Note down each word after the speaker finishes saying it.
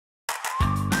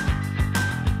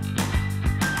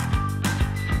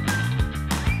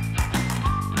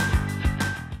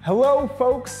Hello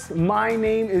folks, my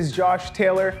name is Josh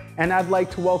Taylor and I'd like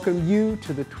to welcome you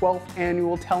to the 12th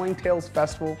Annual Telling Tales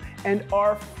Festival and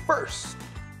our first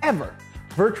ever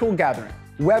virtual gathering.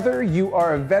 Whether you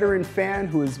are a veteran fan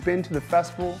who has been to the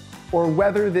festival or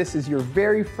whether this is your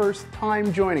very first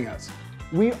time joining us,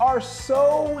 we are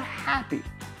so happy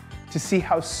to see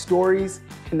how stories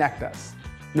connect us,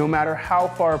 no matter how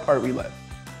far apart we live.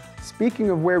 Speaking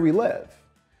of where we live,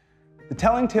 the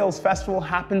Telling Tales Festival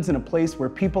happens in a place where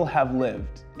people have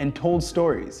lived and told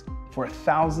stories for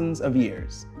thousands of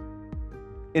years.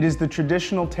 It is the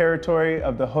traditional territory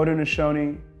of the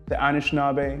Haudenosaunee, the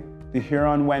Anishinaabe, the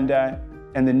Huron-Wendat,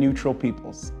 and the Neutral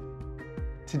peoples.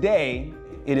 Today,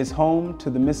 it is home to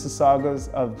the Mississaugas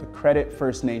of the Credit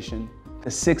First Nation, the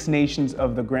Six Nations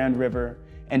of the Grand River,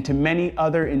 and to many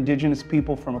other Indigenous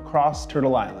people from across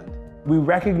Turtle Island. We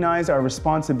recognize our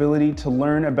responsibility to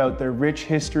learn about their rich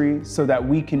history so that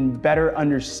we can better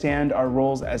understand our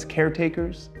roles as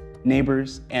caretakers,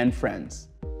 neighbors, and friends.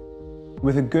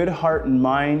 With a good heart and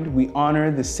mind, we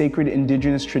honor the sacred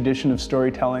Indigenous tradition of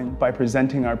storytelling by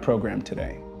presenting our program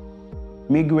today.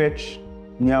 Miigwech,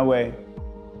 Nyawe,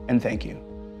 and thank you.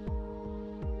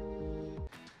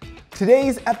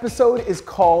 Today's episode is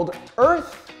called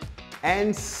Earth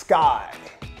and Sky.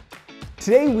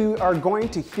 Today we are going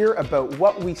to hear about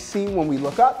what we see when we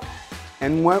look up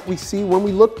and what we see when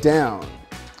we look down.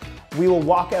 We will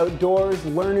walk outdoors,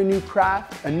 learn a new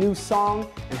craft, a new song,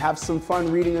 and have some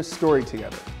fun reading a story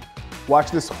together.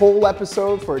 Watch this whole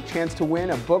episode for a chance to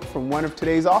win a book from one of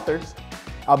today's authors.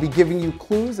 I'll be giving you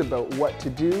clues about what to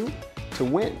do to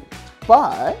win,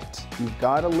 but you've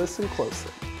got to listen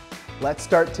closely. Let's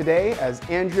start today as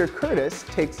Andrea Curtis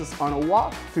takes us on a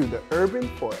walk through the urban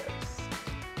forest.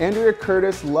 Andrea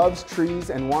Curtis loves trees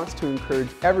and wants to encourage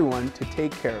everyone to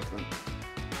take care of them.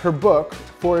 Her book,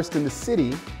 Forest in the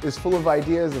City, is full of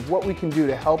ideas of what we can do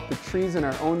to help the trees in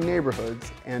our own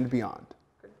neighborhoods and beyond.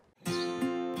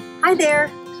 Hi there,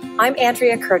 I'm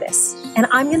Andrea Curtis, and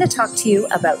I'm going to talk to you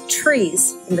about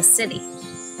trees in the city.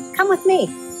 Come with me.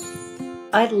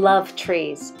 I love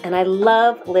trees, and I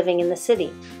love living in the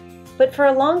city. But for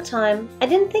a long time, I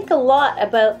didn't think a lot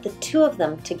about the two of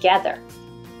them together.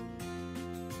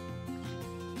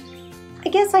 I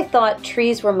guess I thought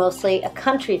trees were mostly a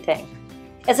country thing,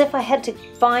 as if I had to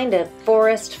find a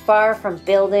forest far from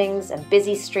buildings and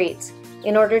busy streets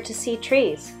in order to see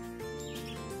trees.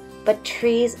 But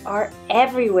trees are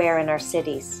everywhere in our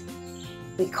cities.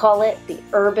 We call it the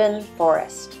urban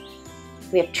forest.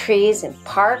 We have trees in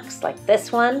parks like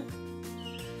this one.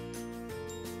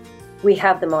 We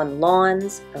have them on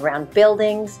lawns, around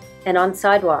buildings, and on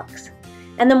sidewalks.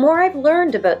 And the more I've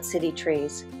learned about city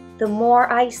trees, the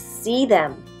more I see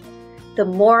them. The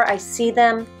more I see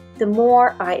them, the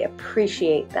more I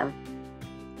appreciate them.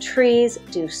 Trees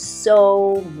do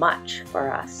so much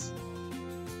for us.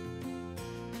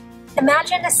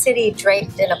 Imagine a city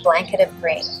draped in a blanket of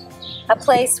green, a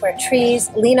place where trees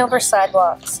lean over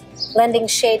sidewalks, lending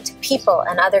shade to people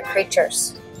and other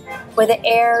creatures, where the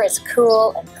air is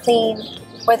cool and clean,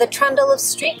 where the trundle of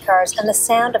streetcars and the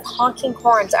sound of honking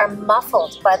horns are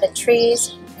muffled by the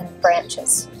trees and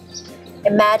branches.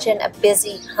 Imagine a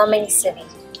busy, humming city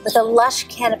with a lush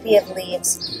canopy of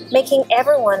leaves, making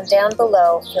everyone down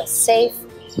below feel safe,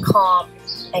 calm,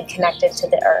 and connected to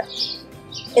the earth.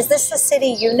 Is this the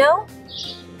city you know?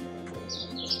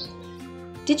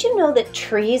 Did you know that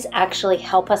trees actually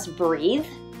help us breathe?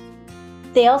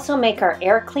 They also make our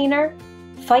air cleaner,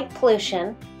 fight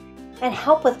pollution, and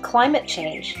help with climate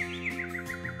change.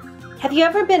 Have you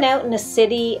ever been out in a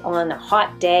city on a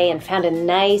hot day and found a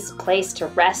nice place to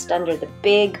rest under the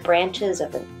big branches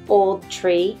of an old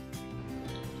tree?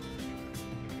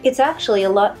 It's actually a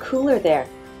lot cooler there.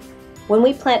 When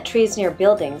we plant trees near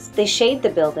buildings, they shade the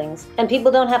buildings, and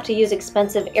people don't have to use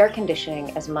expensive air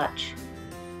conditioning as much.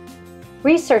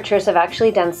 Researchers have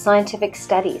actually done scientific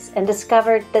studies and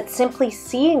discovered that simply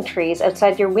seeing trees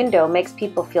outside your window makes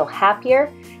people feel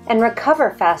happier and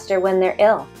recover faster when they're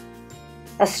ill.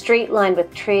 A street lined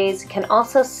with trees can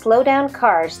also slow down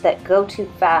cars that go too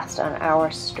fast on our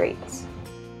streets.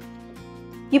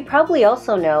 You probably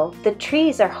also know that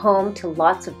trees are home to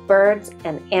lots of birds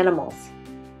and animals.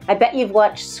 I bet you've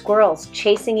watched squirrels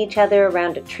chasing each other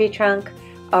around a tree trunk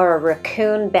or a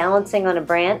raccoon balancing on a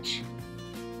branch.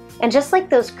 And just like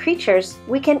those creatures,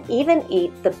 we can even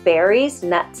eat the berries,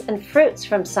 nuts, and fruits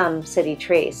from some city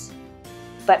trees.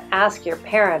 But ask your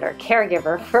parent or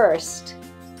caregiver first.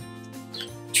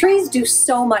 Trees do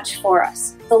so much for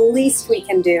us. The least we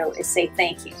can do is say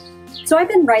thank you. So I've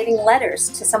been writing letters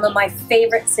to some of my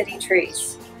favorite city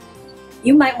trees.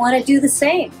 You might want to do the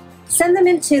same. Send them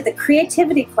into the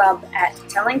Creativity Club at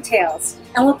Telling Tales,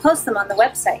 and we'll post them on the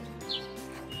website.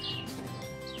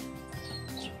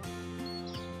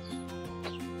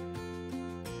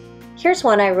 Here's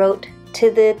one I wrote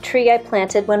to the tree I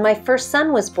planted when my first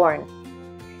son was born.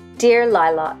 Dear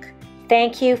Lilac,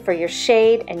 thank you for your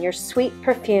shade and your sweet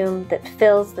perfume that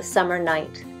fills the summer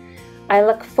night. I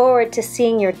look forward to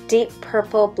seeing your deep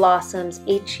purple blossoms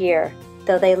each year,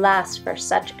 though they last for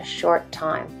such a short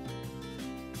time.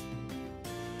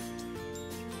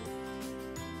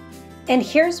 And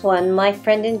here's one my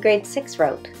friend in grade 6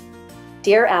 wrote.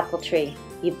 Dear Apple Tree,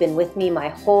 you've been with me my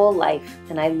whole life,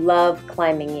 and I love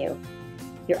climbing you.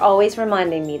 You're always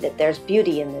reminding me that there's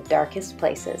beauty in the darkest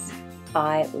places.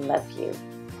 I love you.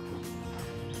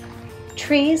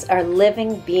 Trees are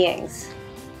living beings.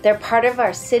 They're part of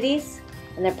our cities,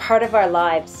 and they're part of our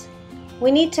lives.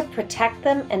 We need to protect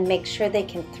them and make sure they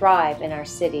can thrive in our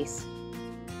cities.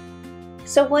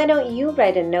 So why don't you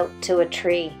write a note to a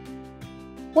tree?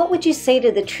 What would you say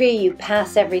to the tree you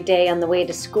pass every day on the way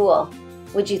to school?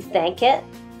 Would you thank it?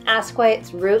 Ask why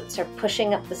its roots are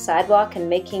pushing up the sidewalk and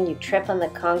making you trip on the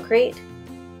concrete?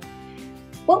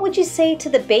 What would you say to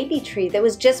the baby tree that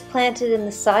was just planted in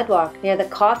the sidewalk near the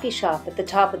coffee shop at the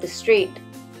top of the street?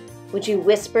 Would you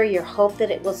whisper your hope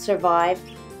that it will survive,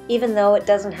 even though it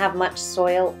doesn't have much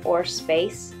soil or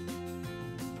space?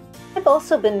 I've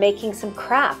also been making some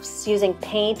crafts using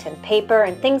paint and paper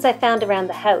and things I found around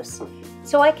the house,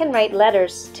 so I can write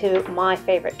letters to my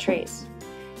favorite trees.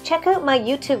 Check out my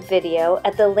YouTube video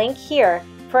at the link here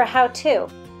for a how-to,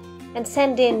 and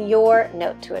send in your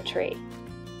note to a tree.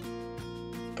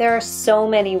 There are so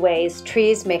many ways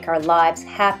trees make our lives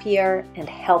happier and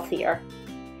healthier.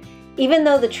 Even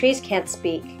though the trees can't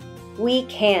speak, we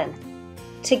can.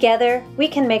 Together, we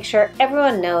can make sure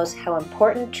everyone knows how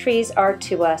important trees are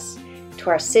to us, to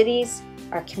our cities,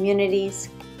 our communities,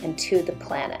 and to the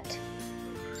planet.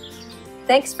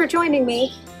 Thanks for joining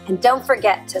me, and don't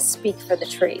forget to speak for the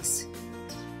trees.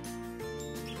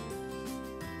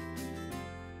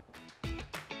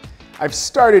 I've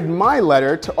started my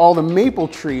letter to all the maple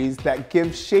trees that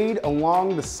give shade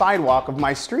along the sidewalk of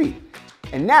my street,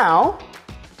 and now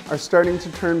are starting to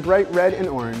turn bright red and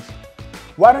orange.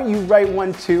 Why don't you write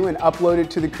one too and upload it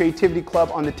to the Creativity Club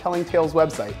on the Telling Tales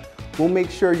website? We'll make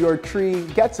sure your tree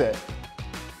gets it.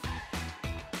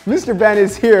 Mr. Ben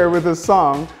is here with a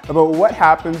song about what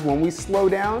happens when we slow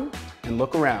down and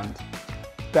look around.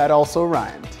 That also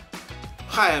rhymed.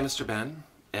 Hi, I'm Mr. Ben,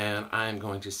 and I'm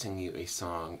going to sing you a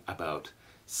song about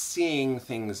seeing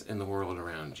things in the world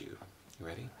around you. You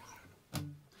ready?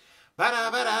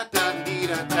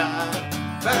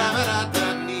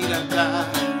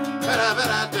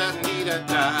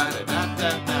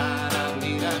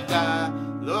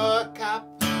 Look up,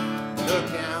 look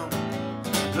down,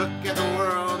 look at the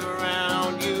world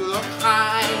around you. Look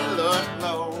high, look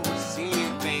low, see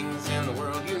new things in the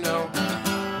world you know.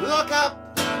 Look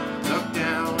up, look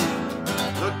down,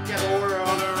 look at the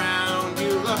world around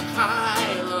you. Look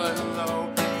high, look low,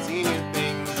 see new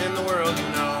things in the world you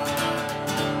know.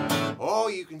 Oh,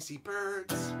 you can see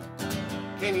birds,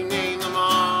 can you name them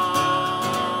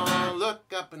all?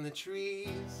 Look up in the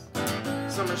trees,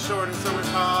 some are short and some are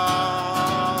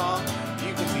tall.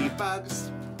 You can see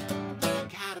bugs,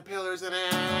 caterpillars and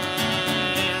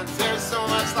ants. There's so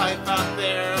much life out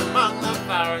there among the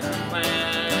flowers and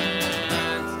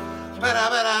plants.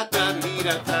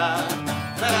 Ba-da-ba-da-da-dee-da-da,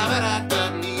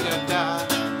 ba-da-ba-da-da-dee-da-da,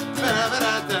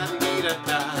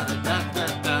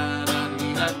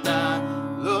 ba-da-ba-da-da-dee-da-da-da-da-da-da-da-da.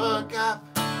 Look up,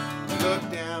 look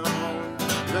down,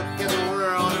 look at the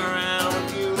world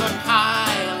around you. Look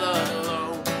high, look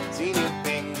low, see new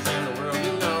things in the world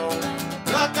you know.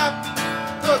 Look up,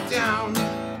 look down,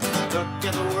 look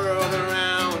at the world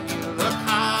around you. Look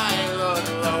high, look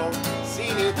low,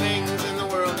 see new things in the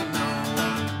world you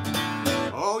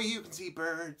know. Oh, you can see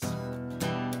birds.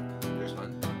 There's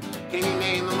one. Can you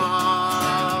name them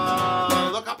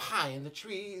all? Look up high in the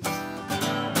trees.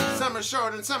 Some are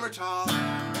short and some are tall.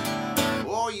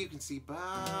 Oh, you can see bugs,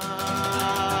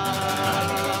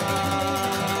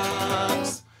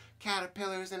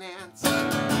 caterpillars and ants.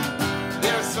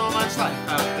 There's so much life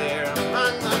out there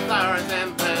among the flowers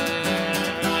and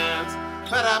plants.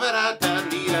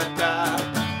 Ba-da-ba-da-da-dee-da-da,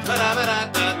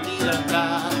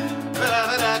 ba-da-ba-da-da-dee-da-da,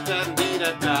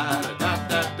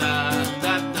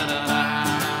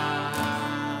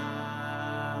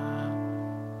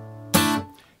 ba-da-ba-da-da-dee-da-da-da-da-da-da.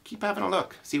 Keep having a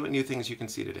look. See what new things you can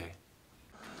see today.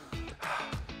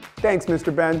 Thanks,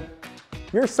 Mr. Ben.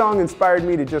 Your song inspired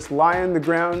me to just lie on the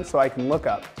ground so I can look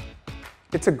up.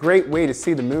 It's a great way to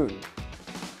see the moon.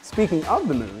 Speaking of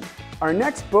the moon, our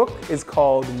next book is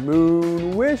called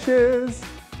Moon Wishes.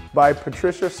 by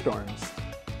Patricia Storms.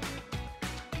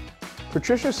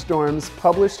 Patricia Storms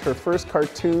published her first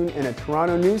cartoon in a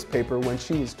Toronto newspaper when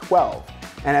she was 12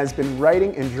 and has been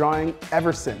writing and drawing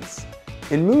ever since.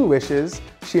 In Moon Wishes,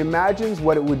 she imagines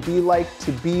what it would be like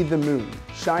to be the moon,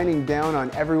 shining down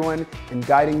on everyone and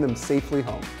guiding them safely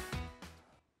home.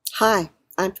 Hi,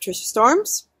 I'm Patricia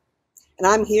Storms, and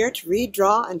I'm here to read,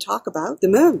 draw, and talk about the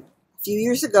moon. A few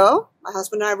years ago, my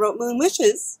husband and I wrote Moon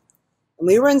Wishes, and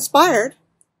we were inspired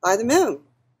by the moon,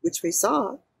 which we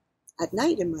saw at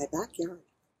night in my backyard.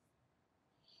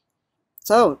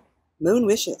 So, Moon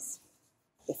Wishes.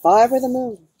 If I were the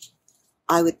moon,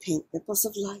 I would paint ripples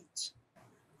of light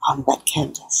on wet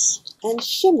canvas and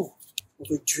shimmer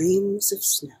over dreams of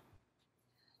snow.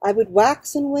 I would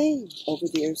wax and wane over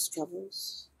the earth's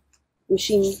troubles,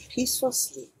 wishing peaceful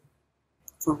sleep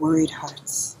for worried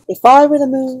hearts. If I were the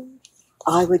moon,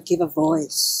 I would give a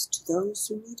voice to those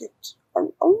who need it.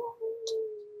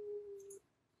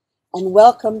 And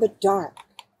welcome the dark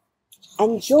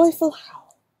and joyful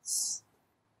howls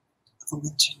of a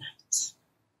winter night.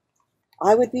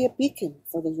 I would be a beacon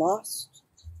for the lost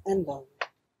and lonely,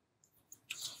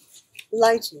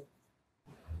 lighting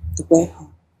the way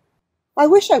home. I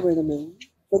wish I were the moon,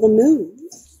 for the moon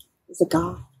is a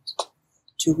guide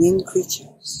to winged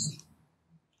creatures.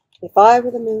 If I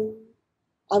were the moon,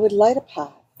 I would light a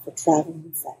path for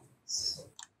traveling friends.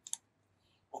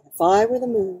 And if I were the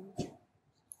moon,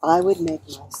 I would make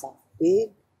myself big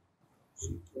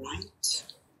and bright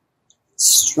and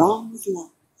strong with love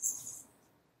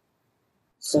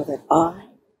so that I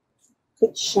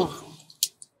could shine.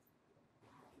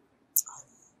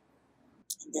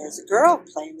 And there's a girl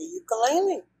playing the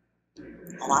ukulele,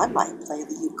 and I might play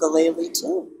the ukulele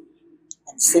too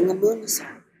and sing a moon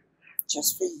song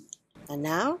just for you. And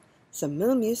now, some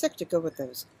moon music to go with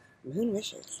those moon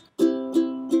wishes.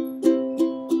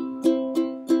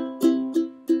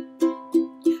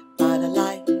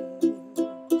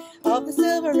 Of the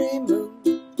silvery moon,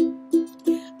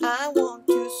 I want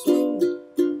to swing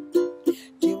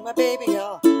to my baby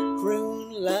all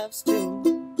croon loves tune.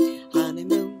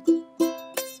 Honeymoon,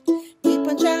 keep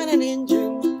on shining in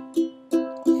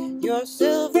June. Your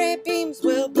silvery beams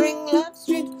will bring love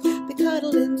streams. Be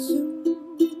cuddling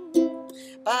soon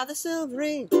by the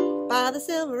silvery, by the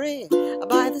silvery,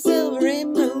 by the silvery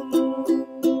moon.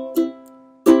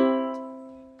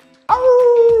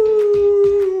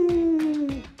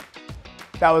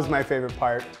 That was my favorite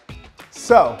part.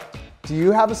 So, do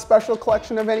you have a special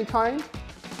collection of any kind?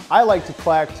 I like to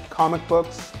collect comic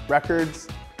books, records,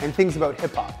 and things about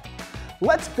hip-hop.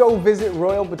 Let's go visit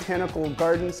Royal Botanical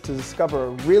Gardens to discover a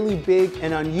really big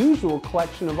and unusual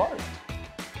collection of art,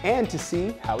 and to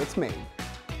see how it's made.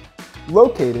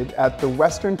 Located at the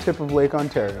western tip of Lake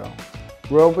Ontario,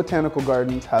 Royal Botanical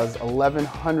Gardens has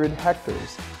 1,100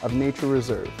 hectares of nature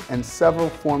reserve and several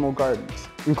formal gardens,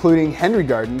 including Henry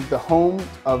Garden, the home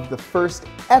of the first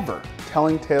ever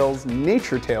Telling Tales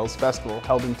Nature Tales Festival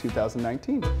held in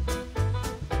 2019.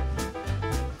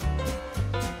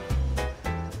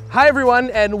 Hi everyone,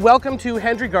 and welcome to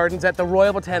Hendry Gardens at the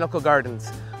Royal Botanical Gardens.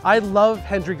 I love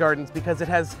Hendry Gardens because it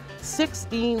has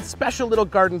 16 special little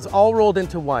gardens all rolled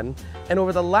into one, and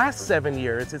over the last 7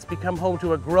 years it's become home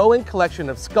to a growing collection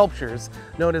of sculptures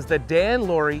known as the Dan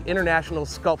Laurie International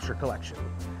Sculpture Collection.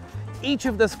 Each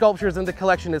of the sculptures in the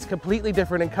collection is completely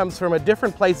different and comes from a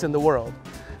different place in the world.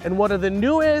 And one of the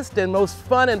newest and most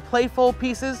fun and playful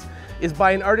pieces is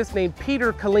by an artist named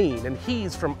Peter Colleen, and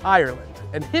he's from Ireland.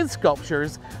 And his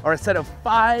sculptures are a set of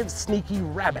 5 sneaky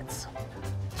rabbits.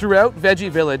 Throughout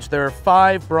Veggie Village, there are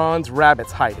 5 bronze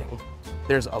rabbits hiding.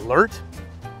 There's Alert,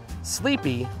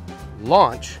 Sleepy,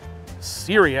 Launch,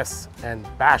 Serious, and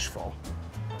Bashful.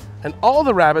 And all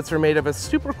the rabbits are made of a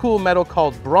super cool metal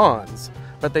called bronze,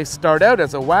 but they start out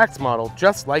as a wax model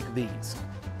just like these.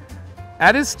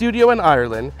 At his studio in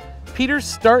Ireland, Peter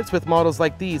starts with models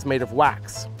like these made of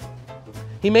wax.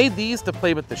 He made these to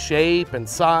play with the shape and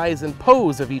size and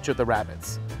pose of each of the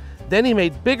rabbits. Then he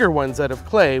made bigger ones out of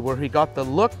clay where he got the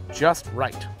look just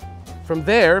right. From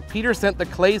there, Peter sent the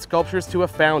clay sculptures to a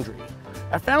foundry.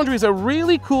 A foundry is a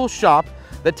really cool shop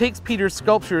that takes Peter's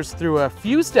sculptures through a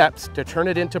few steps to turn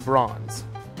it into bronze.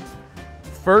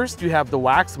 First, you have the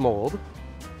wax mold.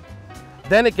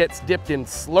 Then it gets dipped in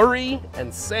slurry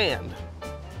and sand.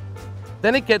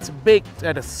 Then it gets baked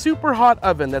at a super hot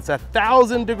oven that's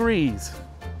 1,000 degrees.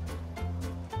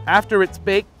 After it's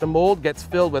baked, the mold gets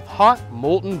filled with hot,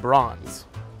 molten bronze.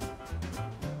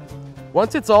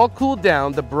 Once it's all cooled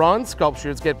down, the bronze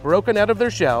sculptures get broken out of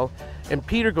their shell, and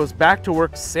Peter goes back to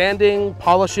work sanding,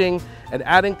 polishing, and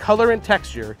adding color and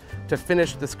texture to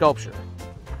finish the sculpture.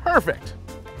 Perfect!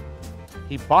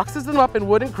 He boxes them up in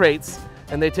wooden crates,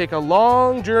 and they take a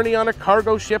long journey on a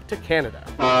cargo ship to Canada.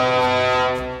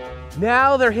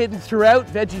 Now they're hidden throughout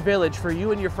Veggie Village for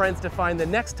you and your friends to find the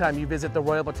next time you visit the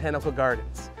Royal Botanical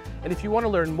Gardens. And if you want to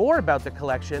learn more about the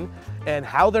collection and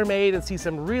how they're made and see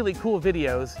some really cool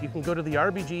videos, you can go to the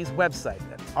RBG's website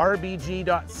at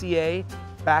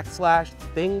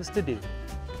rbg.ca/things to do.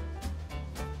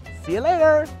 See you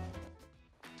later.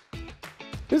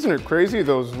 Isn't it crazy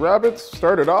those rabbits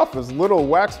started off as little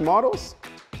wax models?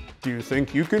 Do you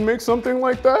think you can make something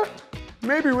like that?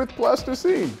 Maybe with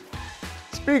plasticine.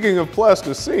 Speaking of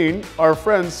plasticine, our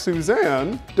friend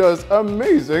Suzanne does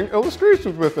amazing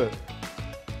illustrations with it.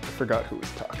 I forgot who was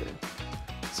talking.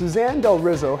 Suzanne Del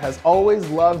Rizzo has always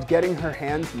loved getting her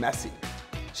hands messy.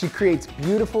 She creates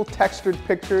beautiful textured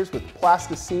pictures with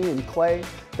plasticine and clay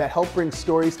that help bring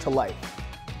stories to life.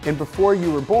 And before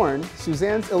you were born,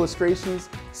 Suzanne's illustrations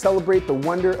celebrate the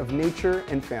wonder of nature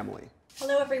and family.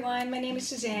 Hello everyone, my name is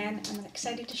Suzanne. I'm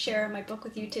excited to share my book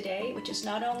with you today, which is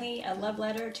not only a love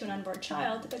letter to an unborn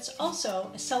child, but it's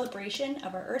also a celebration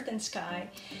of our earth and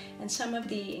sky and some of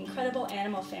the incredible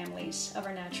animal families of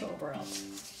our natural world.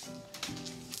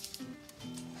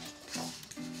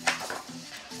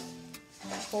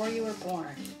 Before you were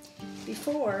born.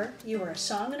 Before, you were a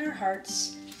song in our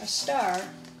hearts, a star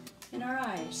in our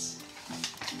eyes.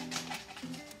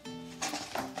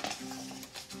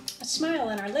 A smile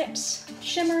on our lips,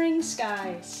 shimmering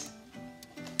skies.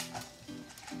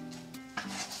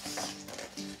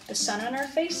 The sun on our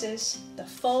faces, the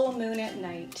full moon at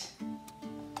night.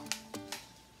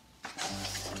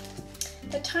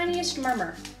 The tiniest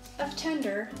murmur of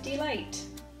tender delight.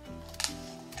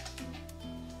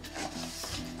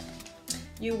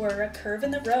 You were a curve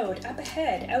in the road, up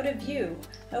ahead, out of view,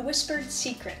 a whispered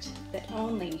secret that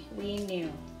only we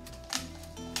knew.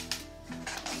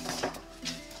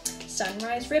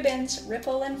 Sunrise ribbons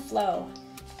ripple and flow.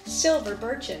 Silver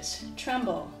birches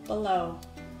tremble below.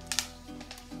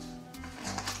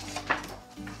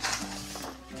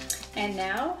 And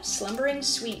now, slumbering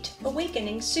sweet,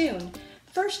 awakening soon,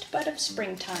 first bud of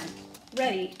springtime,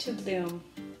 ready to bloom.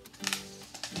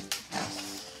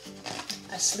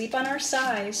 Asleep on our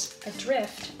sighs,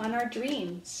 adrift on our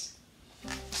dreams.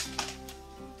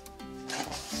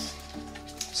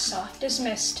 Soft as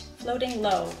mist, floating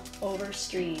low over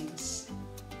streams.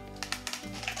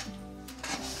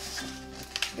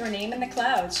 Your name in the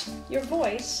clouds, your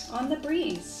voice on the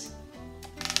breeze.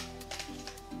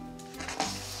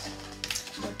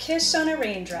 Your kiss on a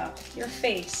raindrop, your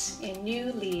face in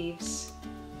new leaves.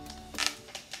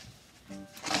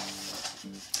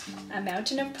 A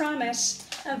mountain of promise,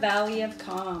 a valley of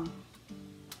calm.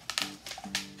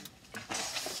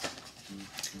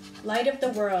 Light of the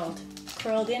world,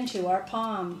 curled into our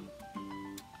palm.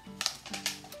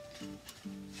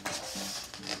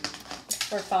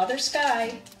 Where Father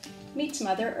Sky meets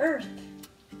Mother Earth.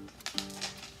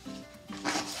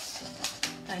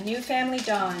 A new family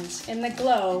dawns in the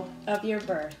glow of your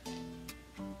birth.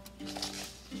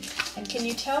 And can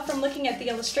you tell from looking at the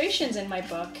illustrations in my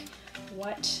book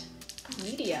what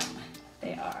medium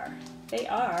they are? They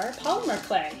are polymer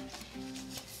clay.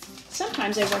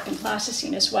 Sometimes I work in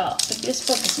plasticine as well, but this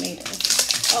book is made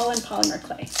all in polymer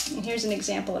clay. And here's an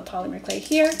example of polymer clay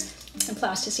here and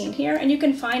plasticine here, and you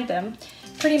can find them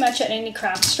pretty much at any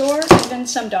craft store. Even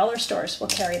some dollar stores will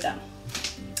carry them.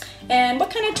 And what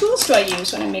kind of tools do I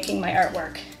use when I'm making my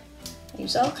artwork? I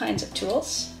use all kinds of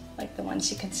tools, like the ones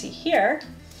you can see here.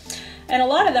 And a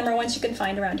lot of them are ones you can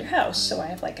find around your house. So I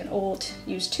have like an old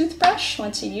used toothbrush.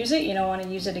 Once you use it, you don't want to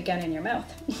use it again in your mouth.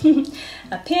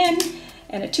 A pin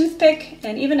and a toothpick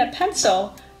and even a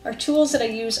pencil are tools that I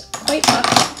use quite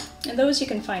often. And those you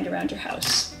can find around your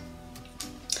house.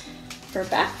 For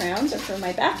backgrounds, or for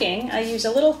my backing, I use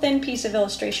a little thin piece of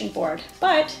illustration board,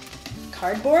 but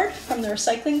cardboard from the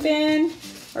recycling bin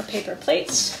or paper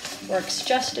plates works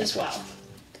just as well.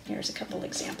 Here's a couple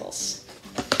examples.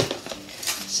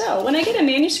 So when I get a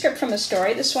manuscript from a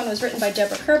story, this one was written by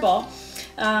Deborah Kerbal,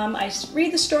 I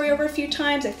read the story over a few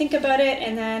times, I think about it,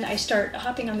 and then I start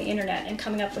hopping on the internet and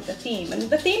coming up with a theme. And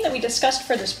the theme that we discussed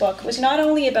for this book was not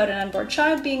only about an unborn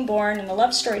child being born and a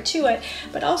love story to it,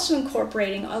 but also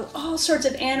incorporating all sorts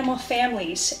of animal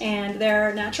families and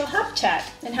their natural habitat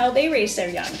and how they raise their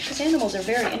young, because animals are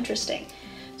very interesting.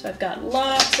 So I've got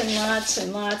lots and lots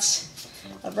and lots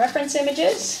of reference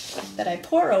images that I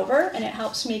pour over, and it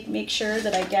helps me make sure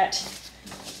that I get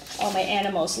all my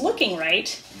animals looking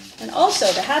right and also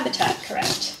the habitat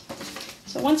correct.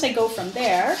 So once I go from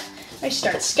there, I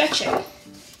start sketching. And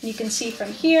you can see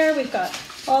from here we've got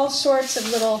all sorts of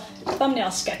little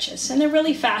thumbnail sketches, and they're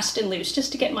really fast and loose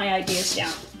just to get my ideas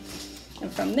down.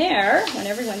 And from there, when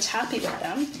everyone's happy with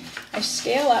them, I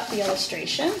scale up the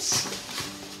illustrations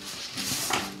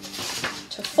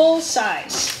to full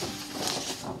size.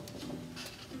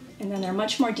 And then they're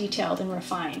much more detailed and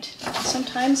refined.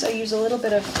 Sometimes I use a little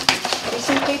bit of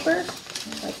tracing paper,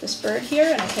 like this bird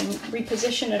here, and I can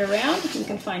reposition it around. You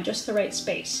can find just the right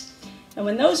space. And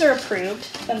when those are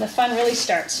approved, then the fun really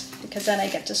starts, because then I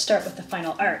get to start with the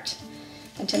final art.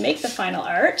 And to make the final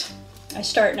art, I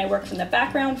start and I work from the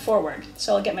background forward.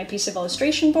 So I'll get my piece of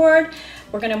illustration board.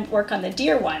 We're going to work on the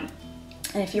deer one.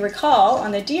 And if you recall,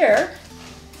 on the deer,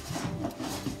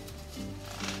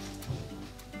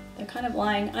 they're kind of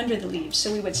lying under the leaves.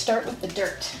 So we would start with the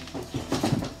dirt.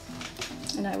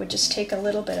 And I would just take a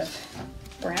little bit of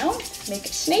brown, make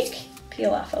a snake,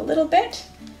 peel off a little bit,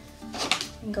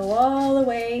 and go all the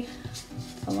way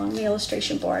along the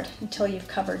illustration board until you've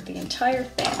covered the entire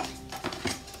thing.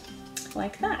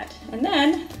 Like that. And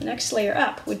then the next layer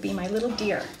up would be my little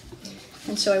deer.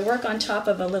 And so I work on top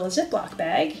of a little Ziploc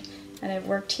bag, and I've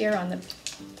worked here on the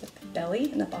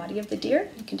belly and the body of the deer.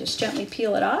 You can just gently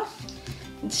peel it off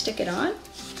and stick it on.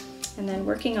 And then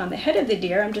working on the head of the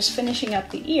deer, I'm just finishing up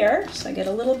the ear. So I get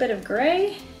a little bit of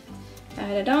gray,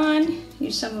 add it on,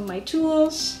 use some of my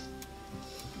tools.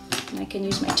 And I can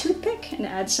use my toothpick and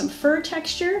add some fur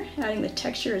texture. Adding the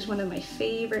texture is one of my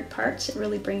favorite parts. It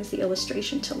really brings the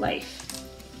illustration to life.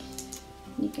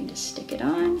 And you can just stick it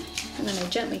on, and then I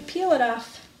gently peel it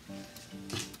off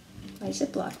my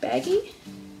Ziploc baggie,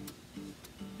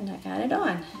 and I add it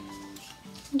on.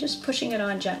 I'm just pushing it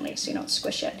on gently so you don't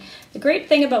squish it. The great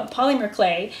thing about polymer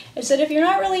clay is that if you're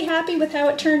not really happy with how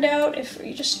it turned out, if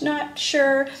you're just not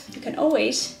sure, you can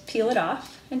always peel it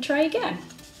off and try again.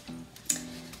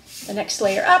 The next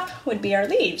layer up would be our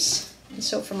leaves. And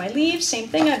so for my leaves, same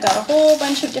thing. I've got a whole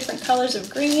bunch of different colors of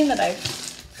green that I've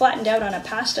flattened out on a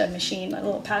pasta machine, a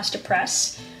little pasta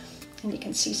press. And you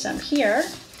can see some here.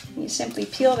 And you simply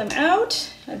peel them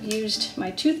out. I've used my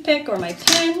toothpick or my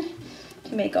pen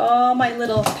to make all my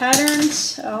little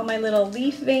patterns, all my little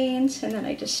leaf veins, and then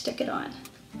I just stick it on.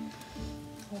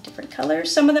 All different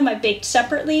colors. Some of them I baked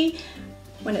separately.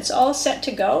 When it's all set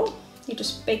to go, you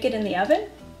just bake it in the oven,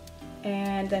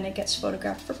 and then it gets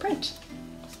photographed for print.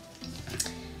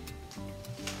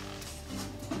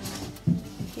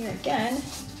 Here again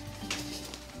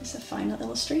is the final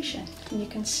illustration. And you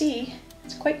can see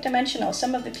it's quite dimensional.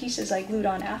 Some of the pieces I glued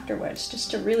on afterwards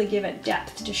just to really give it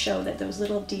depth, to show that those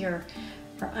little deer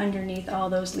are underneath all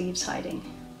those leaves hiding.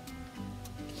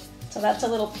 So that's a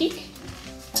little peek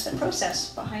at the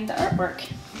process behind the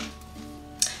artwork.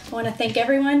 I want to thank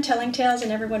everyone, Telling Tales,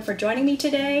 and everyone for joining me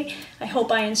today. I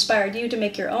hope I inspired you to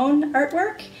make your own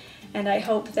artwork, and I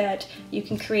hope that you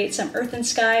can create some earth and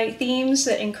sky themes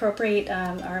that incorporate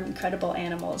our incredible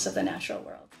animals of the natural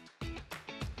world.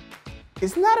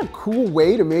 Isn't that a cool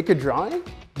way to make a drawing?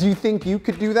 Do you think you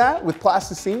could do that with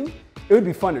plasticine? It would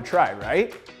be fun to try,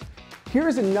 right?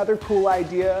 Here's another cool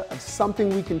idea of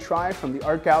something we can try from the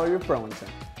Art Gallery of Burlington.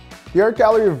 The Art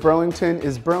Gallery of Burlington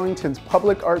is Burlington's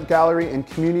public art gallery and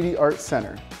community art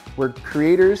center, where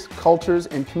creators, cultures,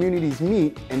 and communities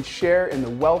meet and share in the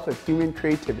wealth of human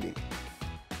creativity.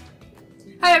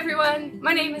 Hi everyone,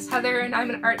 my name is Heather and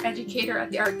I'm an art educator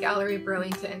at the Art Gallery of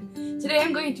Burlington. Today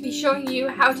I'm going to be showing you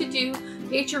how to do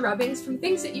nature rubbings from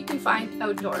things that you can find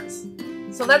outdoors.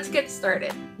 So let's get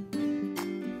started.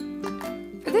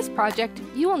 For this project,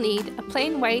 you will need a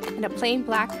plain white and a plain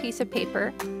black piece of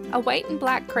paper, a white and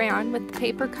black crayon with the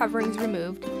paper coverings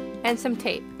removed, and some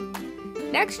tape.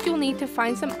 Next, you'll need to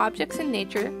find some objects in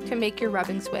nature to make your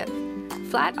rubbings with.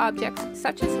 Flat objects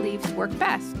such as leaves work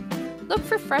best. Look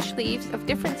for fresh leaves of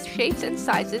different shapes and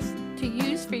sizes to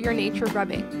use for your nature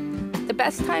rubbing. The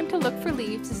best time to look for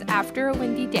leaves is after a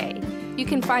windy day. You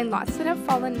can find lots that have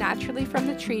fallen naturally from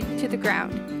the tree to the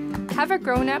ground. Have a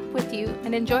grown-up with you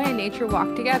and enjoy a nature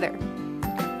walk together.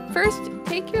 First,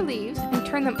 take your leaves and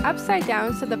turn them upside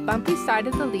down so the bumpy side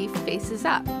of the leaf faces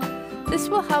up. This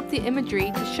will help the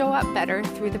imagery to show up better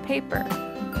through the paper.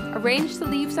 Arrange the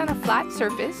leaves on a flat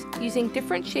surface using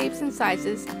different shapes and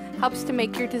sizes helps to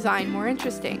make your design more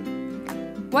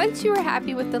interesting. Once you are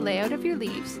happy with the layout of your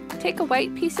leaves, take a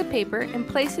white piece of paper and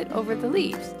place it over the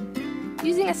leaves.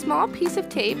 Using a small piece of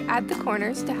tape at the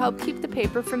corners to help keep the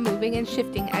paper from moving and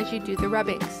shifting as you do the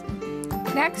rubbings.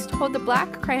 Next, hold the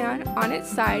black crayon on its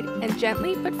side and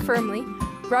gently but firmly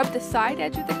rub the side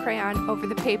edge of the crayon over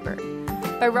the paper.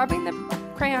 By rubbing the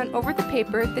crayon over the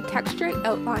paper, the texture and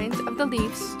outlines of the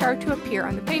leaves start to appear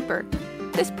on the paper.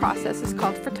 This process is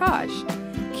called frottage.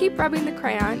 Keep rubbing the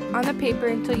crayon on the paper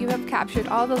until you have captured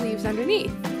all the leaves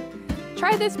underneath.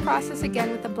 Try this process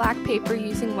again with the black paper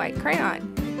using white crayon.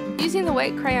 Using the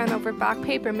white crayon over black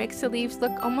paper makes the leaves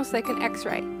look almost like an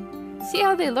X-ray. See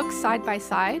how they look side by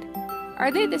side?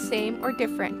 Are they the same or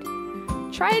different?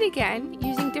 Try it again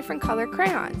using different color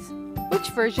crayons. Which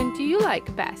version do you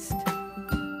like best?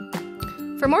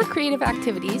 For more creative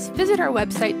activities, visit our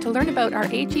website to learn about our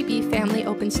AGB Family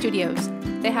Open Studios.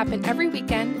 They happen every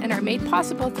weekend and are made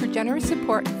possible through generous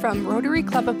support from Rotary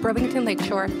Club of Burlington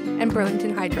Lakeshore and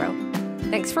Burlington Hydro.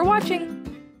 Thanks for watching!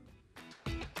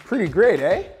 Pretty great,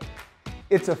 eh?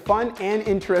 It's a fun and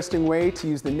interesting way to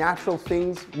use the natural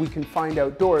things we can find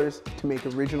outdoors to make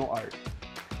original art.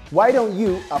 Why don't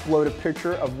you upload a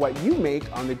picture of what you make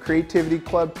on the Creativity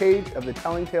Club page of the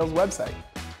Telling Tales website?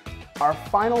 Our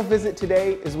final visit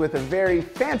today is with a very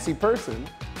fancy person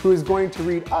who is going to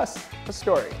read us a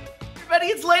story. Everybody,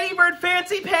 it's Ladybird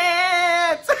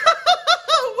Fancypants!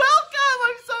 Welcome!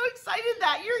 I'm so excited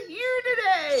that you're here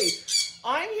today.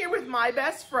 I'm here with my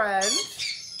best friend.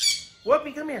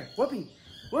 Whoopi, come here. Whoopi,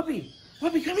 Whoopi,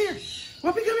 Whoopi, come here.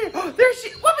 Whoopi, come here. Oh, there she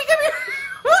is. Whoopi, come here.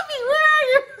 Whoopi, where are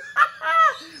you?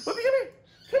 Whoopi, come here.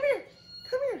 Come here.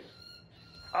 Come here.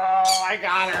 Oh, I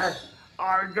got her.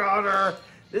 I got her.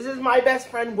 This is my best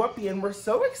friend, Whoopi, and we're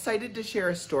so excited to share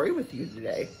a story with you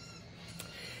today.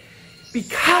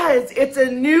 Because it's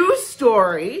a new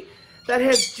story that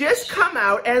has just come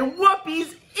out, and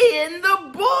Whoopi's in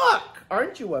the book.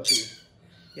 Aren't you, Whoopi?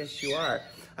 Yes, you are.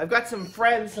 I've got some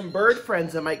friends, some bird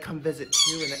friends that might come visit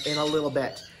too in a little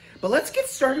bit. But let's get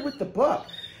started with the book.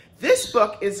 This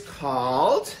book is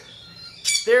called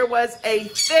There Was a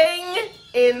Thing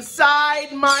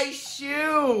Inside My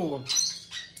Shoe.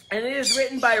 And it is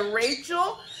written by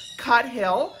Rachel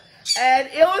Cuthill and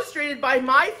illustrated by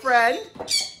my friend,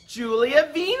 Julia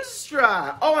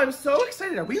Veenstra. Oh, I'm so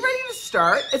excited. Are we ready to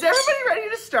start? Is everybody ready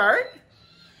to start?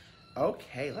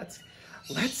 Okay, let's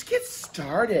get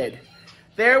started.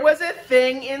 There was a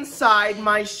thing inside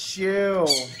my shoe.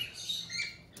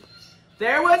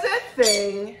 There was a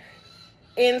thing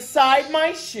inside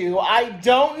my shoe. I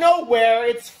don't know where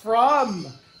it's from.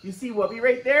 You see Whoopi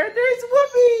right there? There's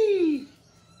Whoopi.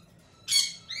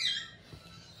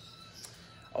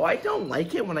 Oh, I don't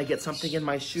like it when I get something in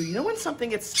my shoe. You know when something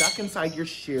gets stuck inside your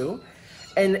shoe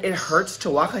and it hurts to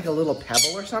walk, like a little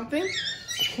pebble or something?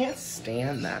 I can't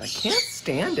stand that. I can't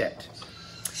stand it.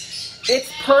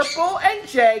 It's purple and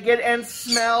jagged and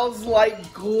smells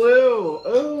like glue.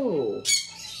 Ooh,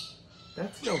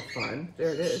 that's no fun.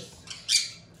 There it is.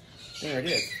 There it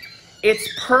is. It's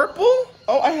purple.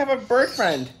 Oh, I have a bird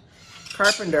friend.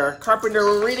 Carpenter. Carpenter,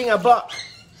 we're reading a book.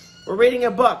 We're reading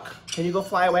a book. Can you go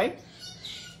fly away?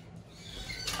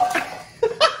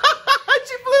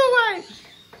 She flew away.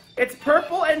 It's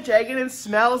purple and jagged and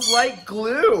smells like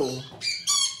glue.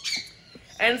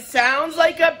 And sounds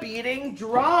like a beating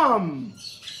drum.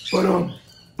 Ba-dum,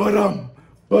 ba-dum,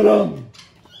 ba-dum.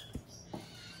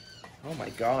 Oh my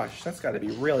gosh, that's gotta be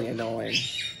really annoying.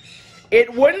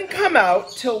 It wouldn't come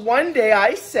out till one day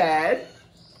I said,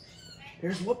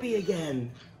 there's Whoopi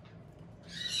again.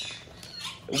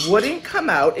 It wouldn't come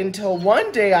out until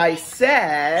one day I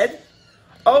said,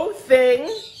 oh thing,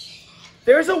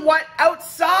 there's a what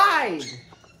outside?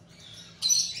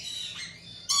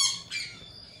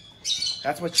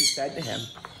 That's what she said to him.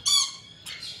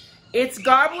 It's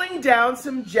gobbling down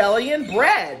some jelly and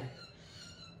bread.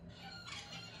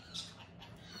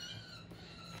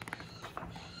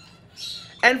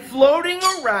 And floating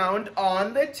around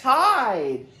on the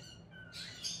tide.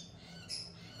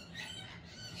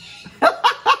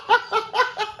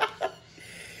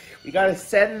 We gotta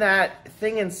send that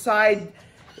thing inside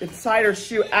her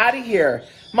shoe out of here.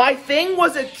 My thing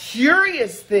was a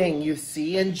curious thing, you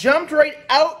see, and jumped right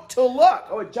out to look.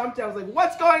 Oh, it jumped out. I was like,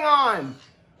 what's going on?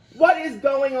 What is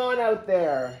going on out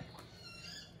there?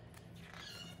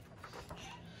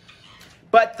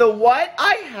 But the what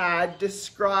I had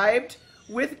described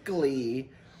with glee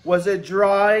was a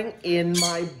drawing in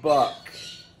my book.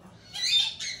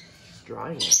 She's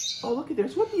drawing it. Oh, look,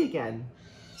 there's Whoopi again.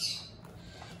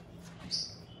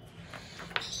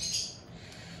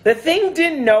 The thing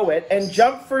didn't know it and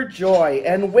jumped for joy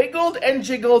and wiggled and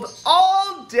jiggled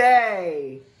all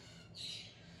day.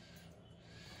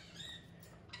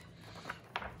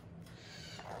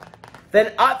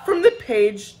 Then up from the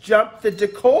page jumped the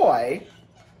decoy,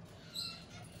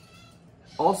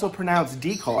 also pronounced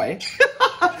decoy,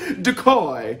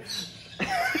 decoy,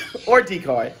 or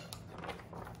decoy.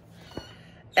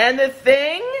 And the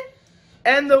thing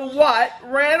and the what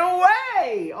ran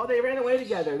away. Oh, they ran away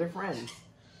together. They're friends.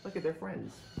 Look at their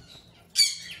friends.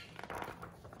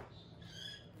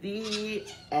 The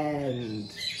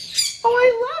end. Oh,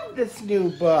 I love this new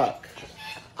book.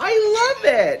 I love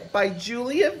it. By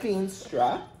Julia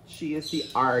Veenstra. She is the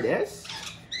artist.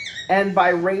 And by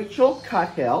Rachel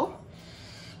Cuthill,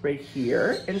 right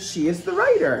here, and she is the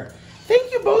writer.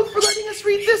 Thank you both for letting us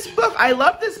read this book. I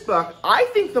love this book. I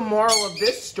think the moral of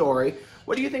this story,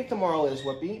 what do you think the moral is,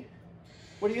 Whoopi?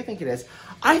 What do you think it is?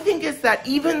 I think it's that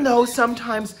even though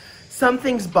sometimes some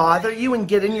things bother you and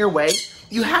get in your way,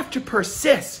 you have to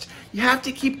persist. You have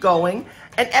to keep going,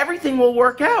 and everything will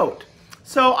work out.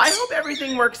 So I hope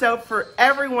everything works out for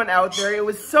everyone out there. It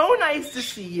was so nice to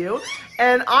see you,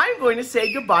 and I'm going to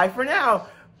say goodbye for now.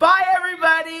 Bye,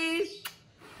 everybody.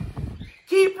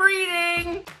 Keep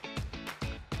reading.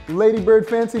 Ladybird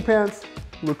Fancypants,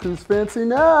 look who's fancy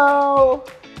now.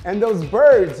 And those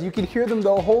birds, you can hear them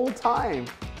the whole time.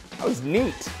 That was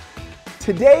neat.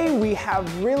 Today we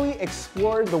have really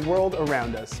explored the world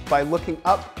around us by looking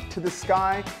up to the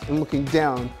sky and looking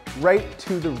down right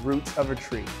to the roots of a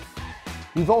tree.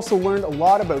 We've also learned a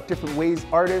lot about different ways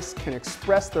artists can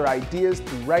express their ideas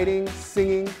through writing,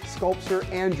 singing, sculpture,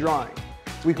 and drawing.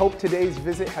 We hope today's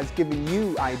visit has given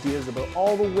you ideas about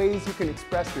all the ways you can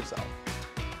express yourself.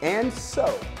 And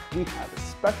so, we have a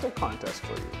special contest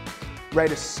for you.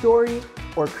 Write a story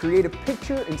or create a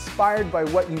picture inspired by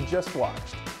what you just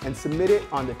watched and submit it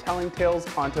on the Telling Tales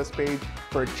contest page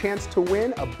for a chance to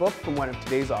win a book from one of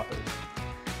today's authors.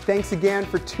 Thanks again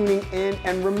for tuning in,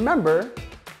 and remember,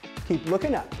 keep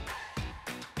looking up.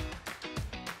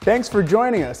 Thanks for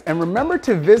joining us, and remember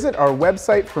to visit our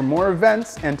website for more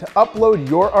events and to upload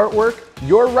your artwork,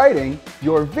 your writing,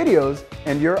 your videos,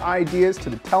 and your ideas to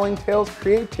the Telling Tales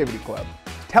Creativity Club.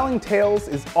 Telling Tales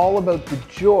is all about the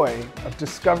joy of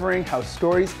discovering how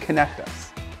stories connect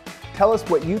us. Tell us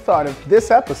what you thought of this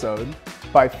episode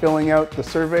by filling out the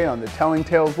survey on the Telling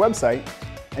Tales website,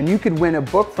 and you could win a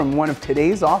book from one of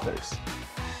today's authors.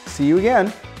 See you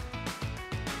again.